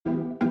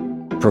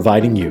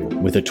providing you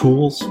with the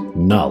tools,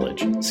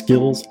 knowledge,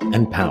 skills,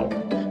 and power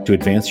to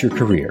advance your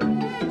career,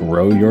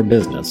 grow your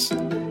business,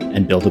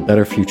 and build a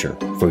better future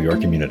for your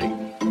community.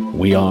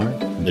 We are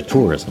the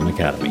Tourism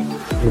Academy.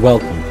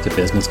 Welcome to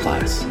Business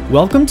Class.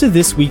 Welcome to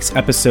this week's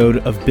episode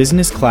of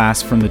Business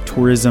Class from the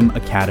Tourism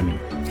Academy.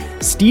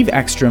 Steve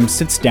Ekstrom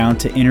sits down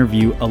to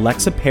interview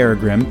Alexa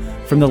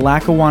Peregrim from the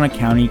Lackawanna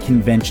County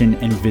Convention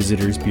and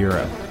Visitors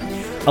Bureau.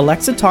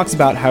 Alexa talks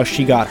about how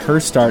she got her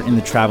start in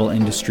the travel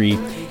industry,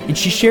 and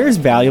she shares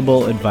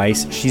valuable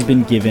advice she's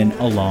been given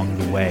along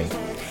the way.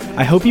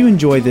 I hope you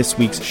enjoy this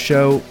week's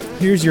show.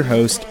 Here's your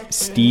host,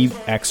 Steve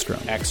Ekstrom.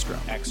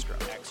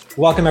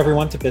 Welcome,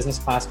 everyone, to Business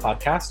Class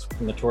Podcast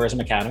from the Tourism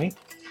Academy.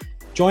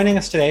 Joining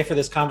us today for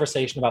this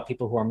conversation about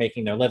people who are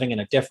making their living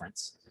and a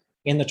difference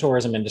in the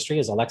tourism industry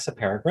is Alexa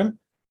Peregrim.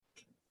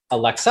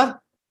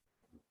 Alexa.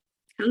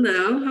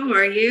 Hello, how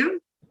are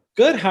you?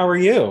 Good, how are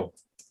you?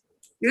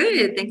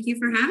 Good, thank you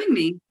for having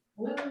me.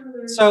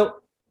 So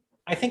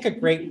I think a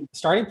great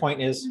starting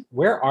point is,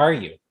 where are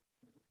you?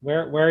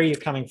 Where are you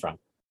coming from?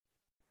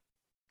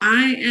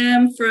 I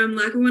am from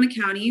Lackawanna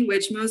County,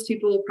 which most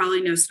people will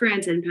probably know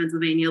Scranton,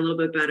 Pennsylvania a little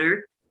bit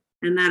better.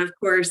 And that, of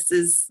course,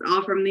 is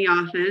all from The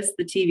Office,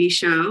 the TV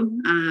show.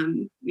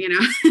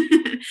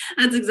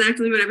 That's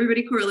exactly what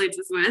everybody correlates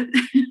us with.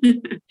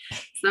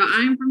 So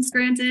I'm from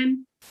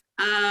Scranton.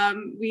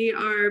 We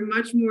are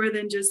much more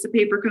than just a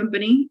paper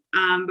company,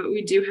 but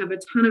we do have a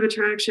ton of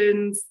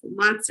attractions,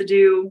 lots to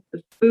do.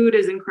 The food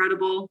is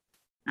incredible.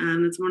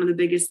 That's one of the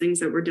biggest things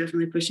that we're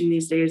definitely pushing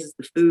these days is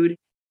the food.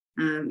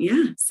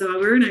 So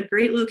we're in a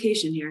great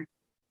location here.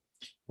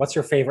 What's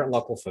your favorite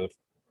local food?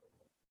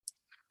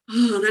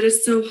 Oh, that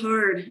is so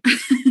hard.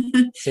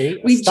 See,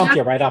 I stumped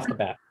you right off the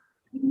bat.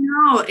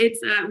 No,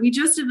 it's we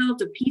just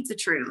developed a pizza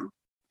trail.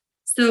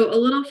 So a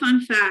little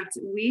fun fact,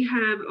 we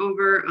have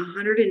over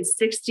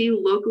 160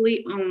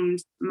 locally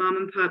owned mom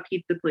and pop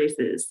pizza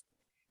places.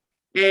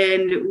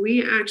 And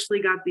we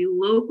actually got the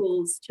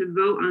locals to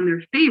vote on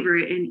their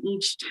favorite in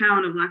each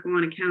town of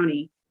Lackawanna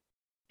County.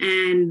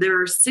 And there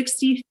are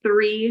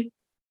 63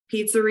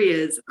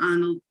 pizzerias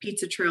on the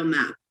pizza trail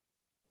map.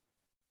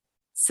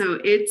 So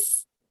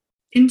it's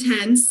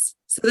intense.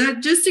 So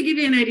that just to give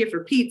you an idea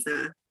for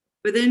pizza,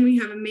 but then we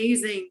have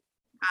amazing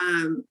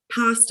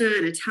pasta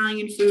and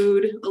Italian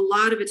food. A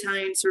lot of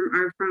Italians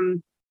are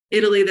from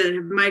Italy that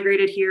have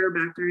migrated here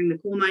back during the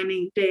coal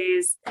mining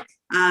days.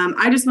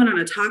 I just went on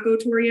a taco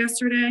tour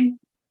yesterday,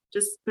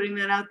 just putting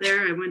that out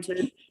there. I went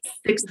to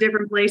 6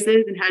 different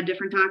places and had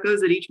different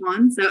tacos at each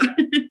one. So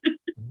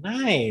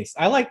nice.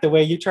 I like the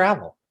way you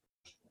travel.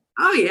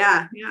 Oh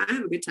yeah, I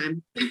have a good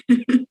time.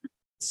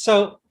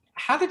 So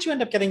how did you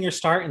end up getting your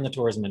start in the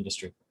tourism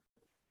industry?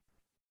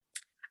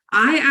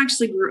 I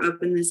actually grew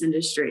up in this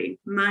industry.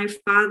 My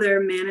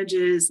father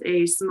manages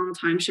a small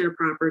timeshare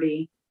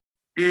property,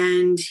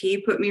 and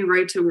he put me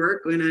right to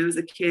work when I was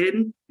a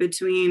kid,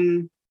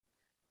 between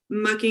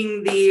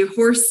mucking the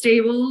horse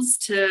stables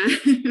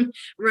to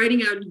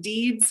writing out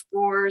deeds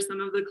for some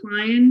of the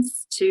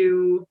clients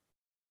to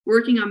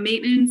working on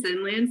maintenance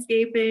and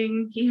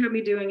landscaping. He had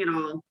me doing it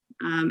all.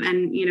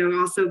 And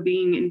also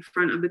being in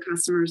front of the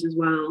customers as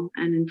well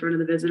and in front of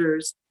the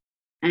visitors.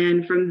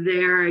 And from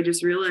there, I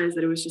just realized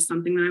that it was just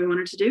something that I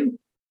wanted to do.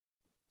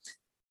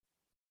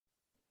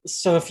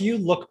 So if you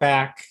look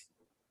back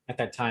at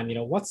that time,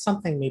 what's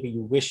something maybe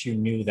you wish you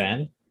knew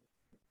then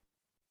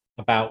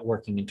about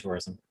working in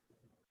tourism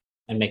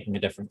and making a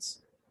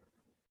difference?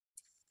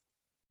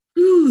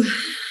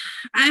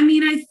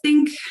 I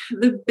think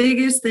the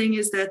biggest thing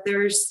is that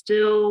there's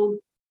still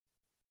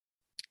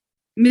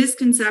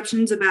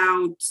misconceptions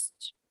about,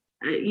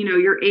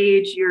 your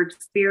age, your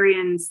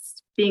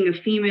experience, being a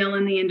female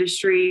in the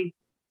industry.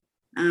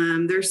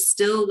 There's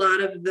still a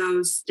lot of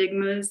those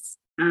stigmas,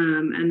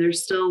 and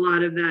there's still a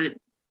lot of that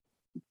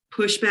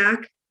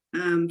pushback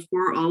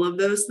for all of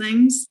those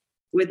things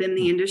within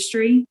the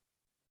industry.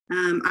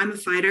 I'm a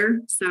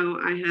fighter, so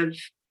I have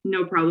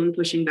no problem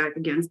pushing back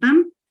against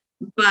them,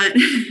 but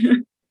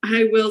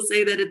I will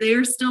say that they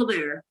are still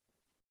there.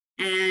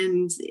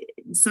 And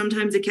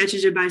sometimes it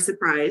catches you by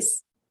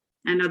surprise,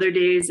 and other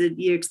days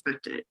you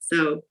expect it.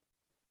 So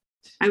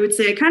I would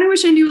say I kind of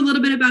wish I knew a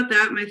little bit about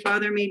that. My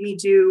father made me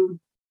do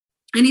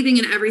anything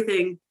and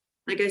everything.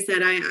 Like I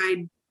said,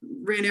 I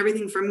ran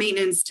everything from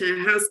maintenance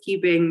to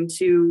housekeeping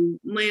to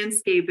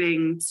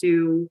landscaping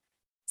to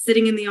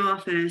sitting in the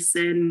office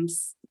and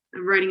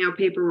writing out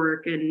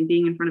paperwork and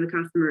being in front of the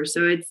customers.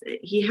 So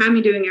he had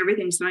me doing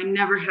everything. So I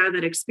never had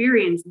that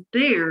experience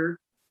there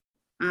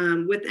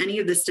with any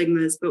of the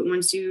stigmas. But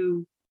once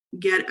you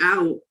get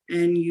out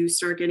and you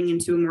start getting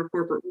into a more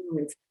corporate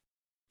world,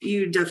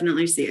 you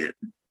definitely see it.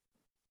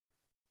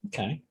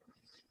 Okay.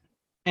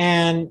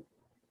 And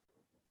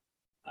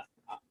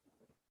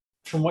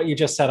from what you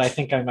just said, I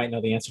think I might know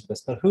the answer to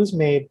this, but who's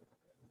made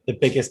the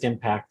biggest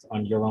impact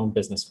on your own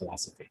business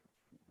philosophy?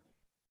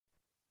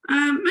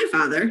 My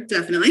father,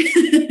 definitely.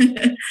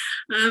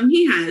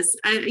 He has.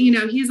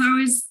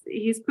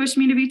 He's pushed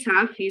me to be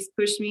tough. He's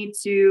pushed me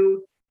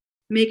to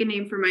make a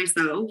name for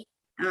myself,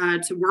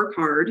 to work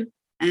hard.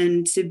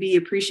 and to be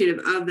appreciative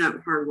of that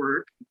hard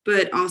work,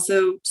 but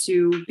also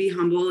to be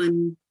humble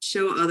and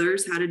show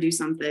others how to do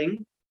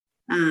something.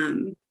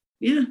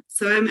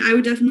 So I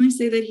would definitely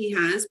say that he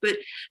has, but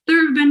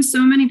there have been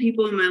so many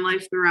people in my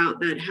life throughout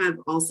that have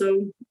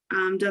also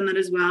done that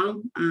as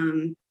well.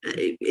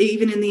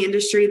 Even in the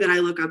industry that I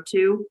look up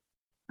to,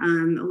 a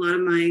lot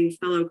of my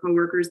fellow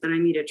coworkers that I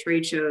meet at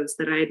trade shows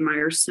that I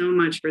admire so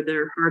much for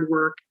their hard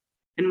work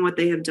and what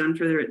they have done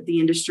for the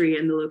industry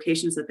and the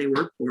locations that they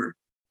work for.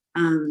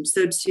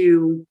 So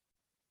to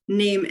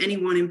name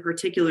anyone in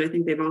particular, I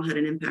think they've all had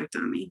an impact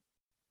on me.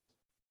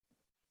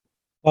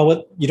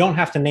 Well, you don't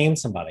have to name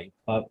somebody,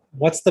 but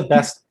what's the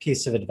best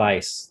piece of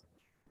advice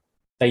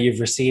that you've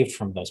received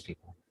from those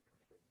people?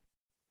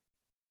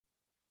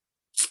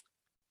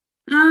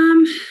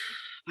 Wow,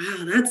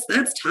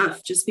 that's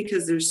tough, just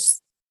because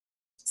there's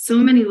so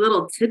many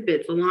little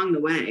tidbits along the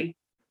way.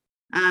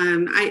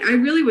 I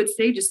really would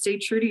say just stay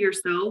true to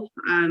yourself.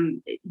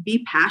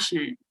 Be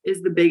passionate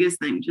is the biggest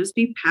thing. Just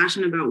be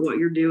passionate about what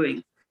you're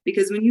doing,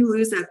 because when you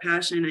lose that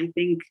passion, I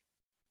think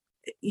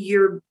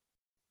your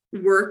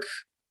work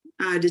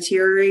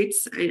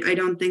deteriorates. I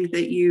don't think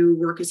that you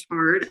work as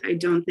hard. I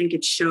don't think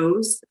it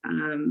shows.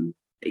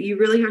 You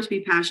really have to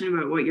be passionate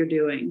about what you're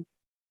doing.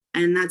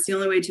 And that's the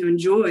only way to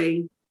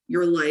enjoy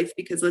your life,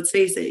 because let's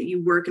face it,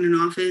 you work in an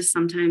office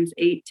sometimes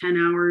 8-10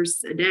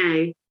 hours a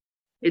day.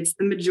 It's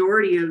the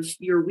majority of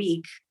your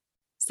week.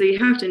 So you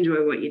have to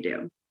enjoy what you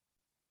do.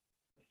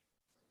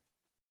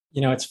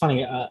 It's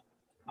funny.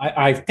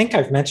 I think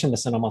I've mentioned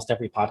this in almost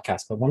every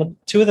podcast, but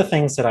two of the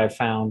things that I've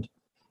found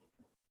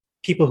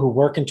people who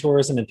work in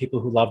tourism and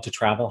people who love to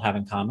travel have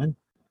in common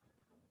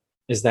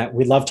is that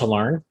we love to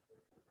learn,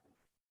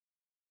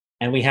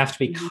 and we have to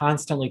be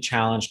constantly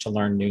challenged to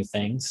learn new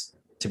things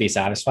to be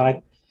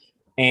satisfied,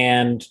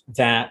 and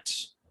that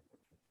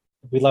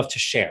we love to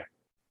share.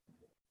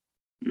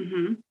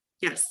 Mm-hmm.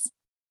 Yes.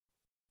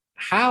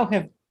 How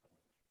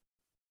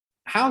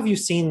have you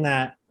seen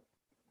that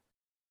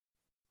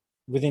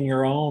within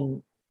your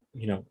own,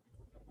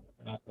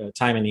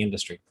 time in the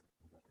industry?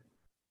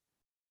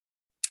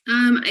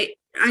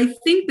 I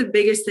think the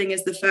biggest thing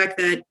is the fact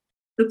that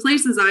the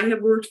places I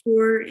have worked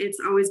for, it's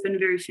always been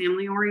very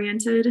family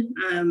oriented.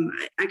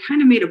 I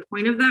kind of made a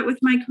point of that with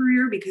my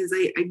career, because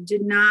I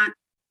did not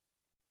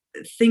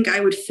think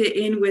I would fit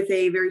in with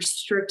a very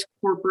strict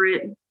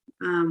corporate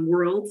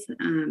world,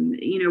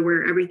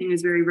 where everything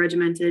is very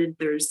regimented.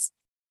 There's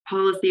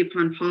policy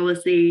upon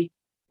policy.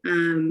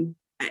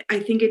 I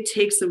think it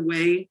takes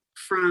away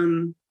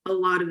from a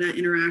lot of that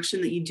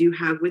interaction that you do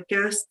have with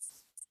guests.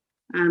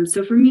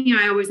 So for me,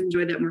 I always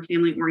enjoyed that more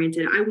family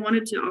oriented. I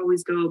wanted to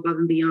always go above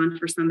and beyond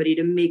for somebody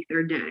to make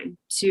their day,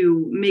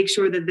 to make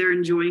sure that they're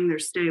enjoying their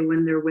stay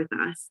when they're with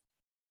us,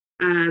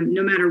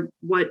 no matter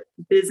what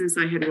business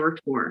I had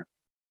worked for.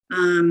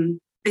 I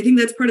think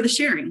that's part of the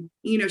sharing,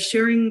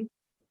 sharing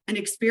an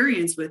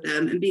experience with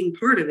them and being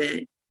part of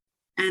it.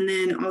 And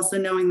then also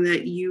knowing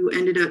that you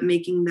ended up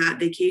making that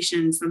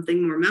vacation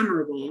something more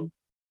memorable,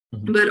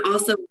 but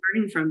also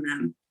learning from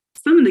them.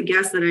 Some of the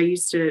guests that I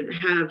used to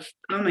have,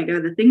 oh my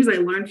God, the things I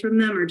learned from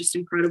them are just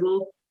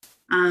incredible.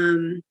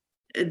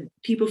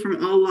 People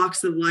from all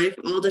walks of life,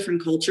 all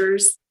different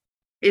cultures.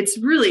 It's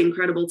really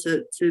incredible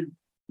to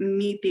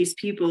meet these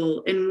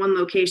people in one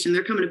location.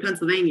 They're coming to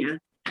Pennsylvania,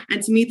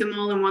 and to meet them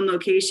all in one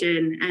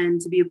location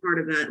and to be a part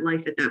of that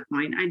life at that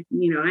point. I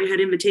had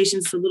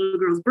invitations to little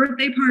girls'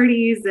 birthday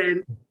parties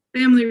and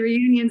family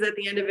reunions at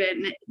the end of it.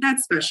 And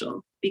that's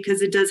special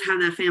because it does have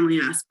that family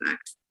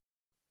aspect.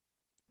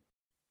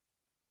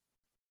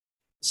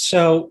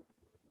 So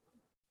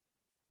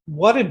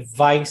what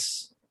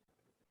advice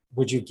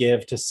would you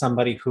give to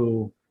somebody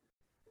who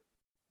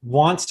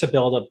wants to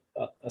build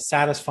a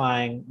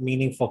satisfying,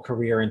 meaningful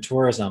career in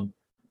tourism,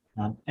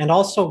 and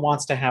also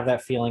wants to have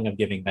that feeling of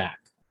giving back?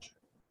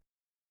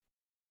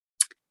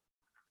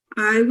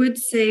 I would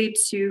say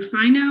to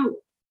find out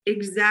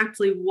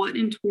exactly what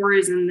in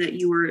tourism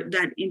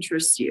that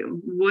interests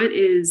you. What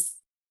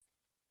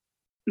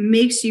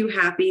makes you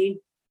happy,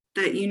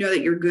 that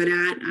that you're good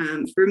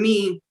at. For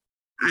me,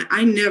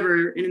 I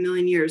never in a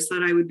million years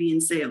thought I would be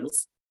in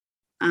sales.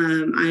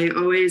 I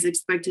always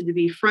expected to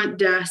be front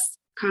desk,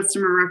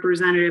 customer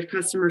representative,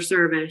 customer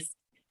service.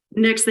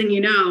 Next thing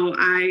you know,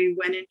 I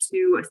went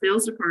into a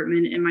sales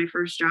department in my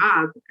first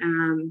job,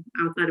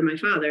 outside of my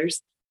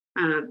father's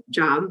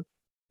job.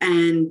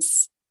 And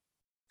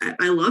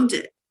I loved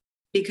it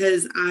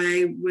because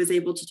I was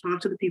able to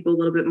talk to the people a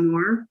little bit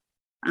more.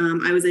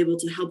 I was able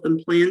to help them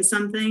plan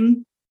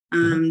something,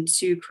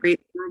 to create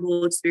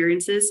memorable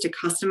experiences, to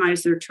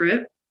customize their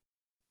trip.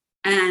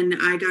 And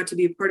I got to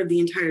be a part of the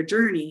entire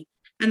journey.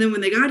 And then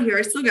when they got here,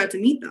 I still got to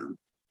meet them.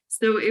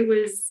 So it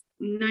was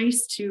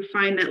nice to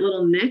find that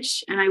little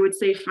niche. And I would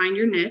say, find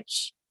your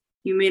niche.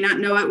 You may not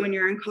know it when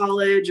you're in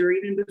college or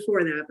even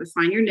before that, but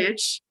find your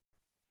niche,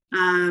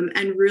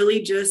 and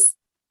really just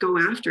go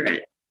after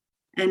it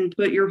and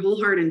put your whole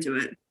heart into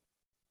it.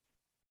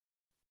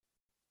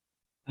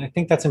 I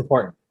think that's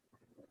important.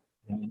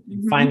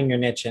 Finding your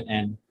niche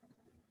and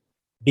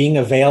being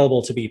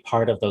available to be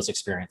part of those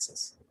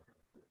experiences.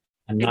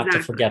 And not Exactly.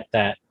 to forget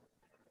that,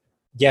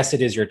 yes,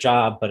 it is your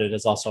job, but it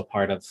is also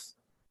part of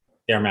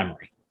their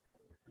memory.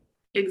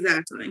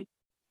 Exactly.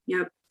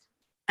 Yep.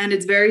 And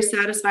it's very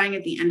satisfying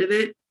at the end of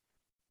it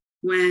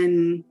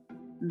when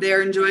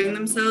they're enjoying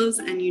themselves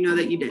and you know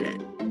that you did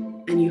it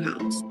and you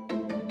helped.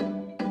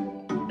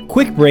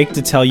 Quick break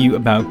to tell you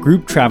about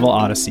Group Travel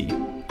Odyssey.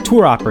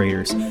 Tour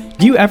operators,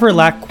 do you ever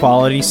lack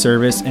quality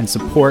service and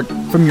support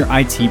from your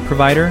IT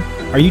provider?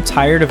 Are you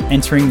tired of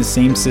entering the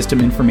same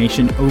system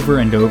information over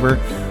and over?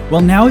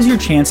 Well, now is your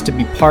chance to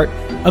be part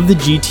of the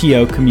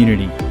GTO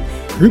community.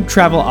 Group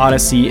Travel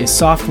Odyssey is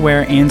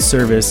software and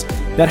service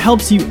that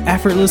helps you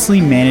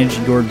effortlessly manage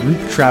your group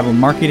travel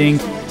marketing,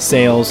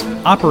 sales,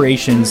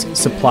 operations,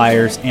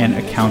 suppliers, and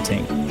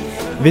accounting.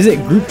 Visit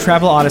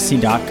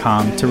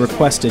grouptravelodyssey.com to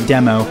request a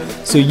demo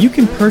so you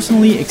can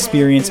personally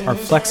experience our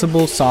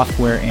flexible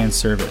software and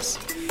service.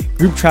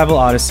 Group Travel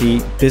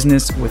Odyssey,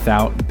 business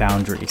without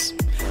boundaries.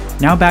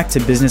 Now back to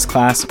business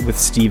class with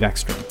Steve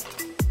Ekstrom.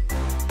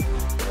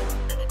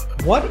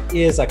 What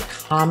is a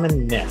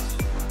common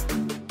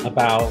myth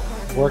about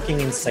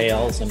working in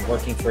sales and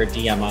working for a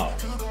DMO,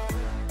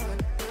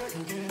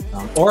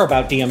 or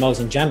about DMOs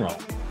in general,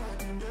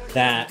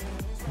 that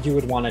you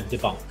would want to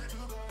debunk?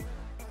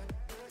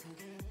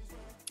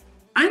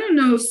 I don't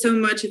know so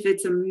much if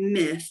it's a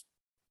myth,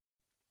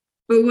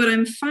 but what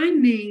I'm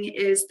finding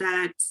is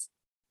that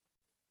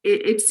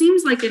it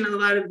seems like in a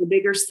lot of the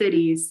bigger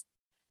cities,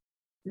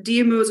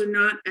 DMOs are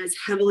not as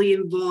heavily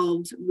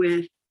involved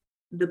with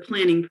the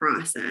planning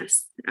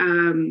process.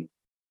 And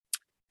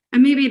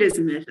maybe it is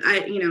a myth.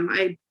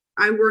 I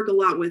work a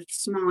lot with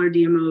smaller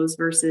DMOs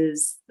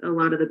versus a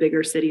lot of the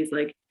bigger cities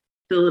like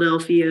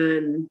Philadelphia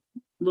and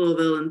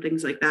Louisville and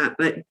things like that.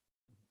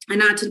 And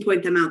not to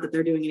point them out that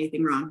they're doing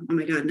anything wrong. Oh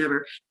my God,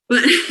 never.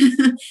 But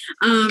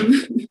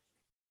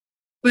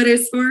but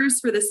as far as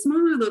for the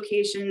smaller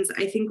locations,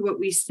 I think what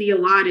we see a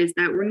lot is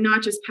that we're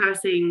not just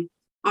passing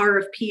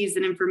RFPs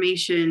and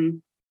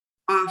information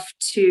off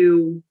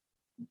to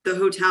the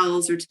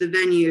hotels or to the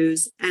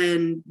venues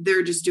and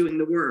they're just doing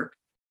the work.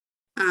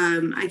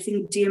 I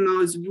think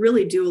DMOs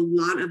really do a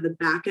lot of the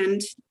back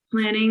end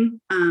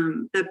planning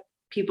that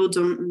people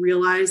don't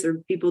realize or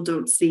people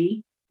don't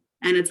see.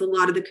 And it's a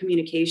lot of the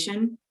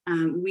communication.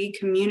 We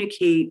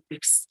communicate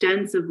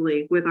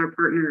extensively with our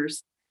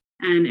partners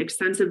and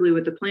extensively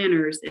with the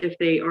planners if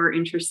they are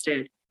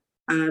interested.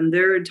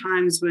 There are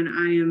times when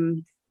I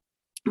am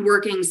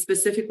working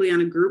specifically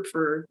on a group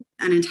for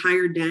an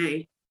entire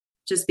day,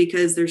 just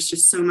because there's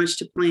just so much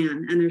to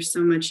plan and there's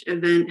so much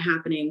event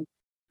happening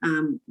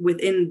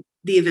within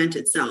the event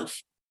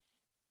itself.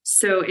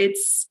 So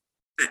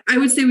I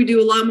would say we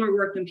do a lot more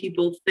work than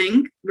people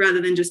think,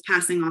 rather than just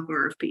passing off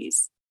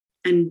RFPs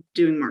and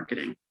doing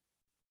marketing.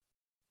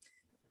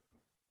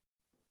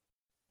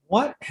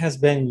 What has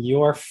been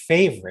your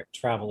favorite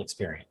travel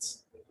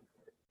experience?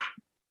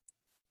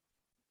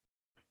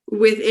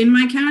 Within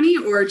my county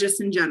or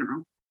just in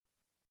general?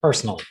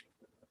 Personally.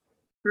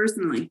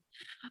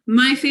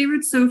 My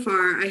favorite so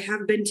far, I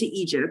have been to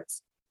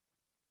Egypt,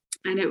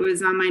 and it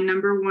was on my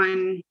number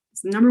one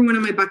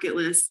on my bucket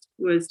list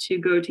was to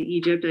go to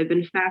Egypt. I've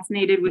been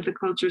fascinated with the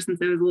culture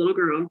since I was a little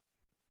girl,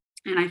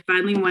 and I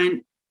finally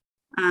went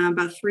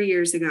about 3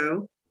 years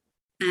ago,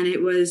 and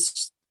it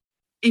was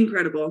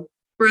incredible,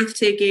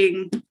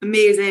 breathtaking,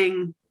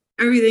 amazing,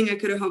 everything I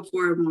could have hoped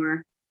for and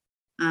more.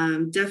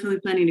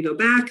 Definitely planning to go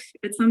back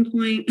at some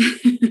point.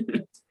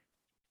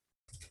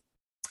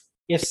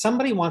 If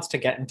somebody wants to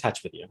get in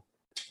touch with you,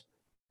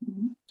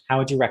 how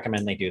would you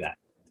recommend they do that?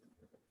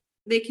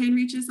 They can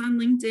reach us on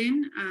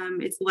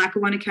LinkedIn. It's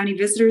Lackawanna County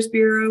Visitors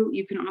Bureau.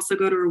 You can also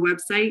go to our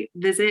website,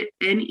 visit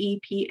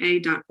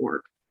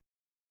nepa.org.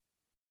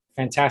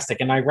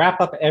 Fantastic. And I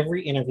wrap up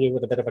every interview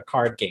with a bit of a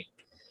card game.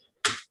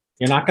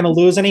 You're not going to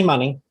lose any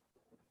money.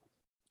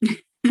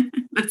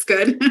 That's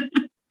good.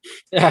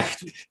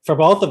 For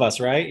both of us,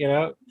 right? You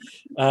know,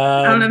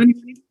 I don't have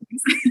any.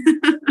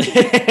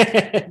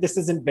 This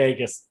isn't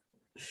Vegas.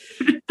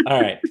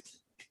 All right.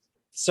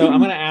 So I'm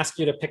going to ask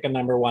you to pick a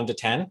number 1 to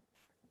 10,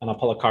 and I'll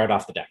pull a card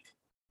off the deck.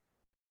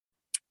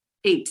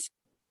 8.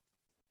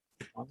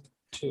 1,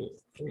 2,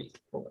 3,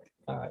 4,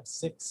 5,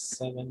 6,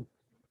 7,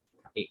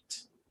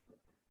 8.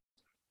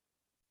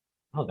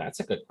 Oh, that's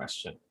a good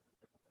question.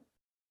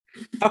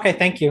 Okay,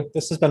 thank you.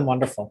 This has been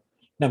wonderful.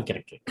 No, I'm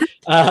kidding.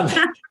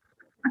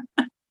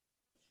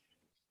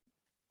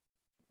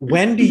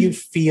 When do you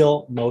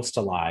feel most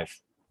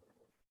alive?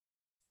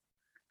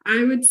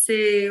 I would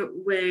say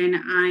when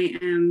I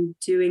am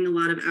doing a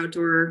lot of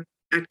outdoor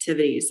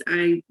activities.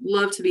 I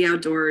love to be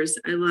outdoors.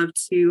 I love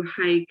to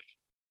hike,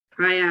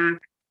 kayak,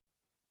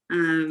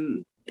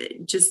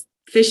 just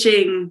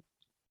fishing,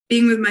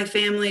 being with my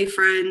family,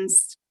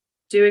 friends,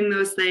 doing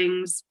those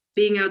things,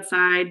 being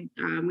outside.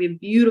 We have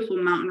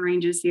beautiful mountain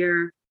ranges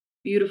here,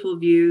 beautiful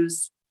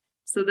views.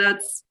 So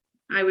that's,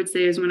 I would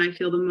say, is when I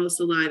feel the most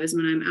alive, is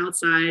when I'm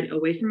outside,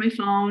 away from my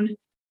phone,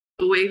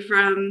 away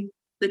from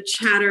the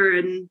chatter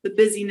and the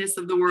busyness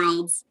of the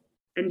world,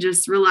 and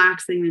just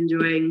relaxing,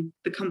 enjoying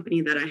the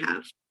company that I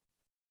have.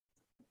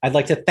 I'd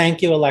like to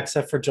thank you,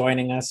 Alexa, for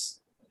joining us.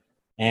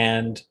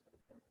 And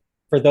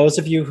for those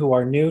of you who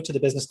are new to the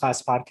Business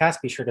Class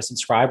Podcast, be sure to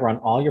subscribe. We're on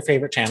all your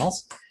favorite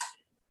channels.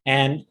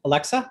 And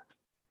Alexa,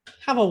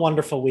 have a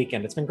wonderful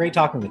weekend. It's been great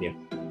talking with you.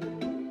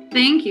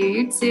 Thank you.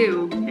 You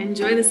too.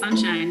 Enjoy the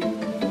sunshine.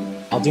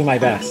 I'll do my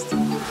best.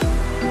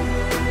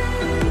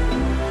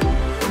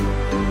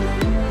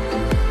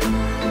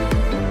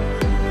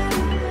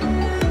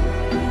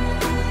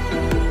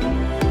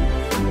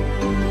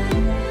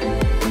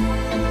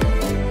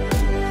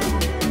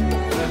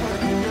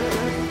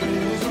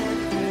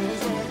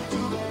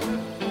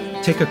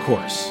 Take a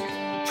course,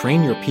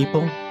 train your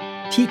people,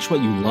 teach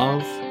what you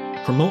love,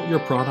 promote your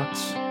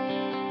products.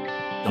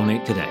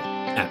 Donate today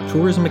at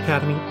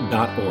tourismacademy.org,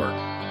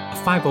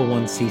 a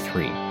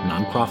 501c3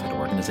 nonprofit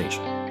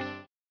organization.